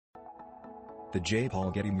The J.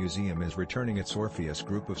 Paul Getty Museum is returning its Orpheus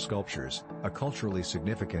group of sculptures, a culturally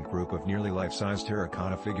significant group of nearly life-size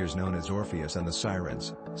terracotta figures known as Orpheus and the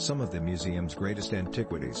Sirens, some of the museum's greatest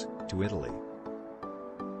antiquities, to Italy.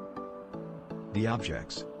 The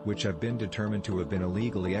objects, which have been determined to have been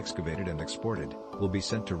illegally excavated and exported, will be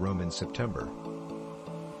sent to Rome in September.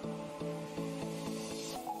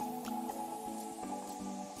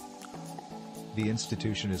 The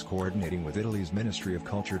institution is coordinating with Italy's Ministry of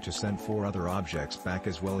Culture to send 4 other objects back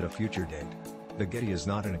as well at a future date. The Getty is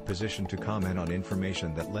not in a position to comment on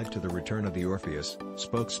information that led to the return of the Orpheus,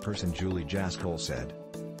 spokesperson Julie Jaskol said.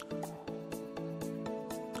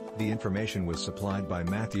 The information was supplied by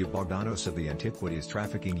Matthew Bogdanos of the Antiquities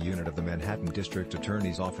Trafficking Unit of the Manhattan District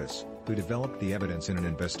Attorney's Office, who developed the evidence in an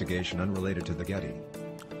investigation unrelated to the Getty.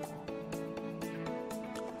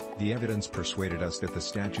 The evidence persuaded us that the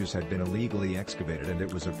statues had been illegally excavated and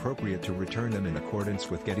it was appropriate to return them in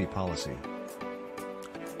accordance with Getty policy.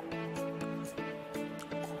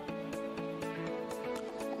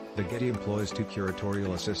 The Getty employs 2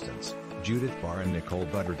 curatorial assistants, Judith Barr and Nicole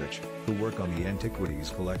Butteridge, who work on the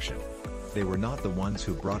antiquities collection. They were not the ones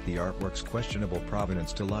who brought the artwork's questionable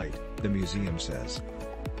provenance to light, the museum says.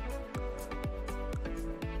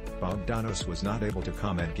 Bogdanos was not able to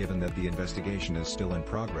comment given that the investigation is still in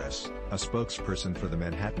progress, a spokesperson for the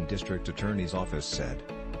Manhattan District Attorney's Office said.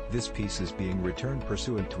 This piece is being returned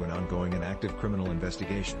pursuant to an ongoing and active criminal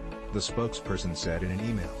investigation, the spokesperson said in an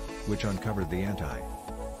email, which uncovered the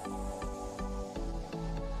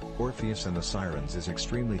Orpheus and the Sirens is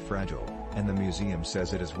extremely fragile, and the museum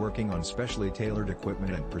says it is working on specially tailored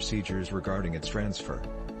equipment and procedures regarding its transfer.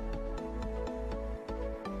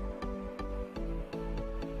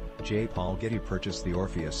 J. Paul Getty purchased the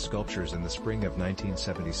Orpheus sculptures in the spring of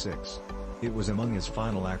 1976. It was among his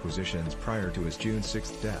final acquisitions prior to his June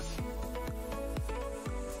 6 death.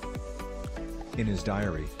 In his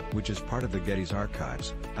diary, which is part of the Getty's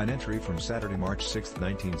archives, an entry from Saturday, March 6,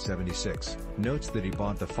 1976, notes that he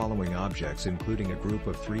bought the following objects including a group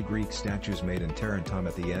of 3 Greek statues made in Tarentum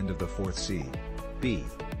at the end of the 4th C.B.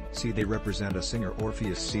 They represent a singer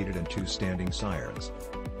Orpheus seated and 2 standing sirens.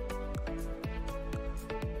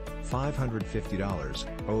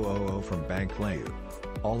 $550,000 from Bank Leu.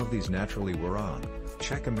 All of these naturally were on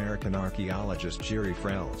Czech-American archaeologist Jiří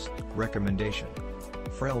Frel's recommendation.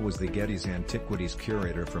 Frel was the Getty's antiquities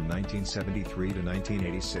curator from 1973 to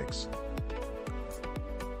 1986.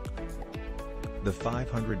 The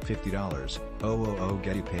 $550,000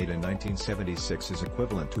 Getty paid in 1976 is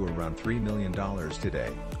equivalent to around $3 million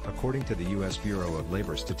today, according to the U.S. Bureau of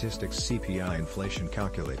Labor Statistics CPI inflation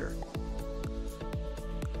calculator.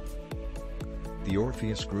 The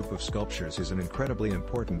Orpheus group of sculptures is an incredibly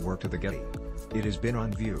important work to the Getty. It has been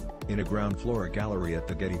on view, in a ground-floor gallery at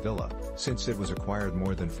the Getty Villa, since it was acquired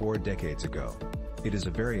more than 4 decades ago. It is a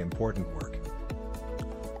very important work.